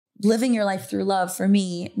living your life through love for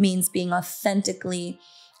me means being authentically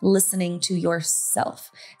listening to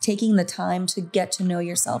yourself, taking the time to get to know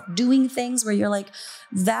yourself, doing things where you're like,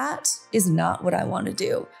 that is not what I want to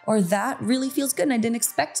do, or that really feels good and I didn't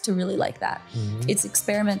expect to really like that. Mm-hmm. It's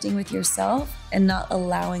experimenting with yourself and not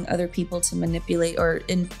allowing other people to manipulate or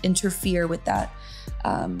interfere with that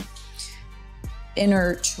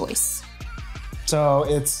inner choice. So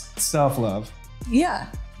it's self-love. Yeah.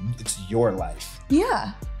 It's your life.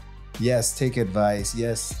 Yeah. Yes, take advice.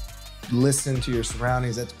 Yes, listen to your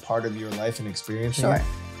surroundings. That's part of your life and experience. Sure.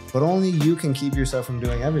 But only you can keep yourself from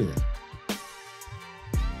doing everything.